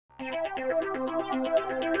Well,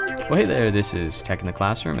 hey there, this is Tech in the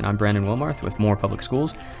Classroom, and I'm Brandon Wilmarth with Moore Public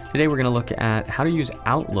Schools. Today we're going to look at how to use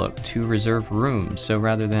Outlook to reserve rooms. So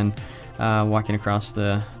rather than walking across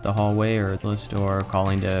the hallway or list or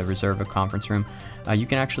calling to reserve a conference room, you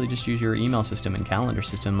can actually just use your email system and calendar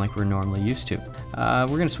system like we're normally used to. We're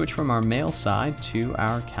going to switch from our mail side to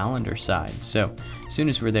our calendar side. So as soon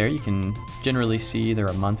as we're there, you can generally see either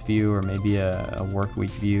a month view or maybe a work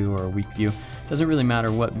week view or a week view. Doesn't really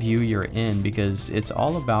matter what view you're in because it's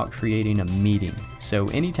all about creating a meeting. So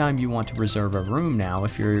anytime you want to reserve a room now,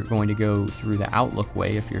 if you're going to go through the Outlook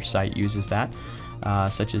way, if your site uses that,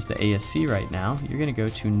 such as the ASC right now, you're going to go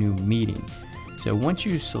to New Meeting. So once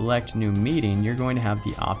you select New Meeting, you're going to have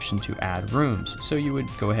the option to add rooms. So you would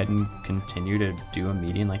go ahead and continue to do a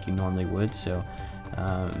meeting like you normally would. So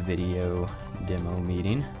video demo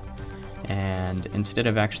meeting. And instead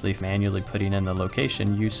of actually manually putting in the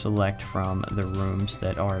location, you select from the rooms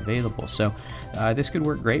that are available. So this could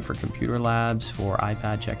work great for computer labs, for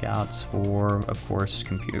iPad checkouts, for, of course,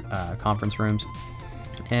 conference rooms.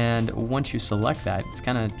 And once you select that, it's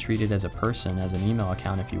kind of treated as a person, as an email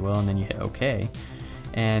account, if you will, and then you hit OK,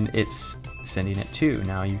 and it's sending it to.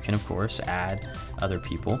 Now you can, of course, add other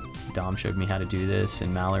people. Dom showed me how to do this,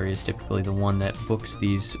 and Mallory is typically the one that books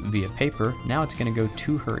these via paper. Now it's going to go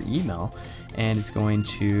to her email, and it's going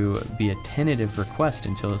to be a tentative request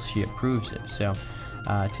until she approves it. So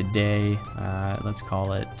today, let's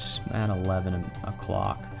call it at 11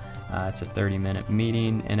 o'clock. It's a 30-minute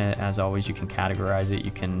meeting, and as always, you can categorize it.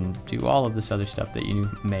 You can do all of this other stuff that you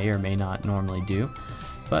may or may not normally do.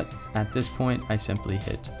 But at this point, I simply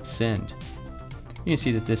hit send. You can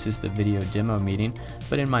see that this is the video demo meeting,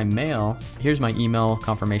 but in my mail, here's my email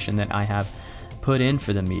confirmation that I have put in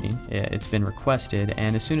for the meeting. It's been requested,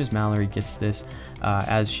 and as soon as Mallory gets this,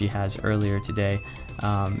 as she has earlier today,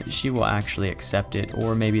 she will actually accept it,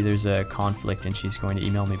 or maybe there's a conflict and she's going to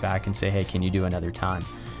email me back and say, hey, can you do another time?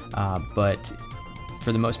 But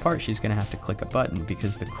for the most part, she's going to have to click a button,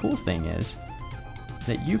 because the cool thing is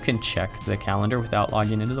that you can check the calendar without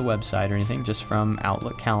logging into the website or anything, just from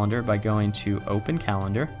Outlook Calendar by going to Open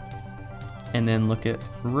Calendar and then look at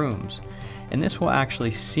Rooms. And this will actually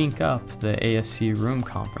sync up the ASC room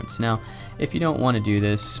conference. Now, if you don't want to do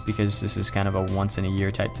this, because this is kind of a once in a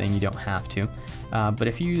year type thing, you don't have to. But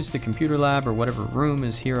if you use the computer lab or whatever room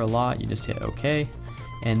is here a lot, you just hit OK.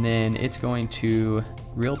 And then it's going to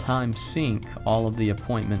real-time sync all of the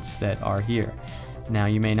appointments that are here. Now,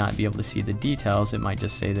 you may not be able to see the details. It might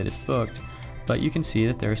just say that it's booked, but you can see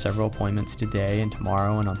that there are several appointments today and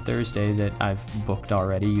tomorrow and on Thursday that I've booked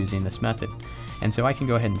already using this method. And so I can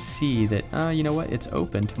go ahead and see that, you know what, it's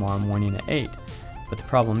open tomorrow morning at 8. But the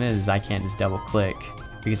problem is I can't just double click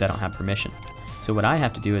because I don't have permission. So what I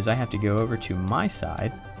have to do is I have to go over to my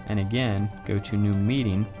side and again, go to New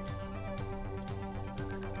Meeting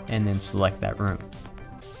and then select that room.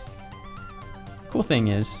 Cool thing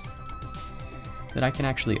is that I can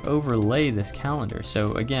actually overlay this calendar.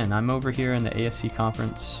 So again, I'm over here in the ASC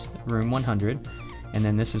conference room 100, and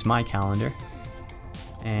then this is my calendar,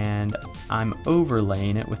 and I'm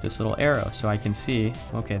overlaying it with this little arrow so I can see,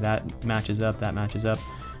 okay, that matches up, that matches up.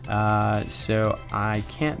 So I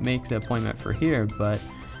can't make the appointment for here, but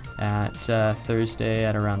at Thursday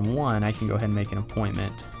at around 1, I can go ahead and make an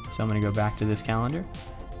appointment. So I'm going to go back to this calendar,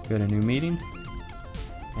 go to New Meeting,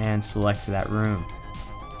 and select that room.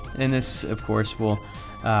 And this, of course, will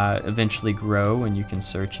eventually grow, and you can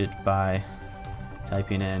search it by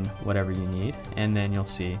typing in whatever you need, and then you'll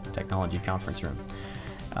see Technology Conference Room.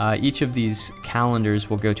 Each of these calendars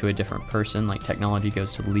will go to a different person, like Technology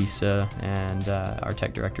goes to Lisa, and our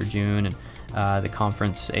Tech Director June, and the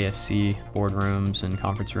conference ASC boardrooms and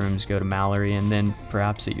conference rooms go to Mallory, and then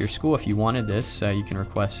perhaps at your school, if you wanted this, you can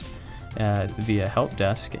request via help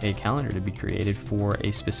desk a calendar to be created for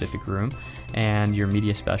a specific room, and your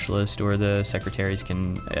media specialist or the secretaries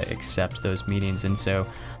can accept those meetings. And so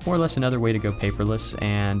more or less another way to go paperless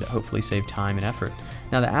and hopefully save time and effort.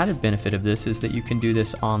 Now, the added benefit of this is that you can do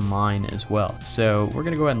this online as well. So we're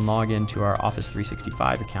going to go ahead and log into our Office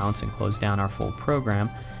 365 accounts and close down our full program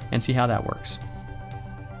and see how that works.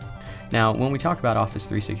 Now, when we talk about Office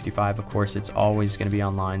 365, of course, it's always going to be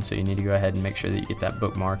online, so you need to go ahead and make sure that you get that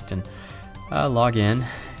bookmarked and log in.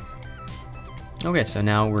 Okay, so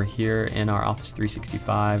now we're here in our Office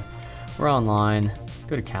 365. We're online.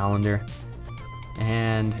 Go to Calendar.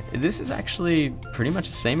 And this is actually pretty much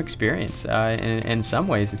the same experience. In some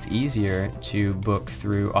ways, it's easier to book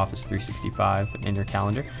through Office 365 in your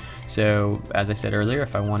calendar. So, as I said earlier,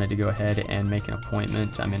 if I wanted to go ahead and make an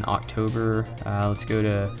appointment, I'm in October. Let's go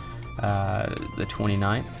to the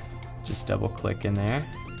 29th. Just double click in there.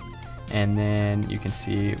 And then you can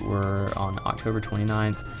see we're on October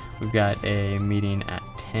 29th. We've got a meeting at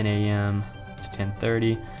 10 a.m. to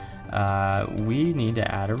 10:30. We need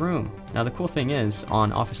to add a room. Now the cool thing is,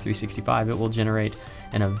 on Office 365 it will generate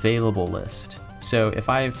an available list. So if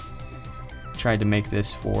I've tried to make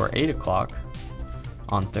this for 8 o'clock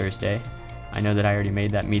on Thursday, I know that I already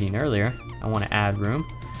made that meeting earlier. I want to add room.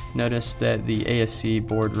 Notice that the ASC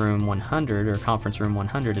Boardroom 100 or Conference Room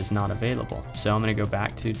 100 is not available. So I'm going to go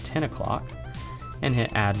back to 10 o'clock and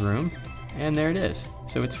hit add room, and there it is.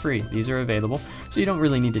 So it's free. These are available. So you don't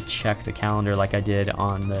really need to check the calendar like I did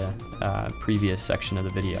on the previous section of the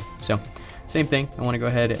video. So same thing. I want to go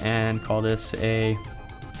ahead and call this a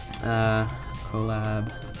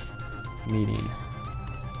collab meeting.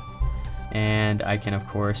 And I can of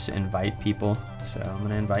course invite people. So I'm going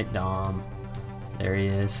to invite Dom. There he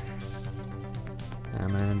is. And I'm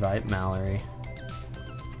going to invite Mallory.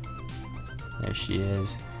 There she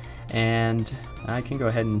is. And I can go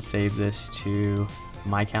ahead and save this to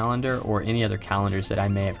my calendar or any other calendars that I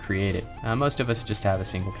may have created. Most of us just have a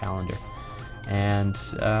single calendar. And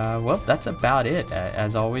well, that's about it.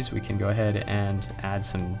 As always, we can go ahead and add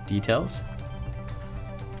some details.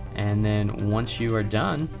 And then once you are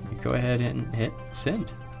done, you go ahead and hit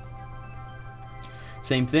send.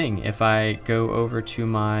 Same thing, if I go over to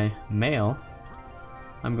my mail,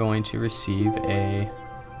 I'm going to receive a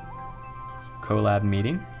collab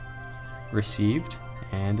meeting, received,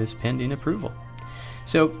 and is pending approval.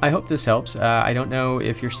 So I hope this helps. I don't know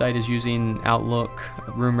if your site is using Outlook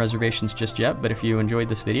room reservations just yet, but if you enjoyed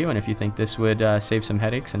this video and if you think this would save some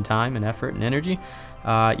headaches and time and effort and energy,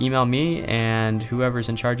 email me and whoever's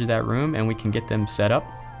in charge of that room and we can get them set up.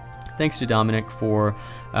 Thanks to Dominic for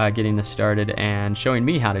getting this started and showing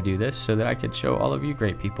me how to do this so that I could show all of you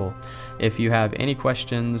great people. If you have any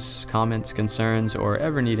questions, comments, concerns, or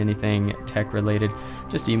ever need anything tech related,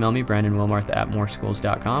 just email me,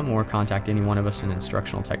 BrandonWilmarth@moreschools.com, or contact any one of us in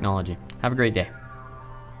instructional technology. Have a great day.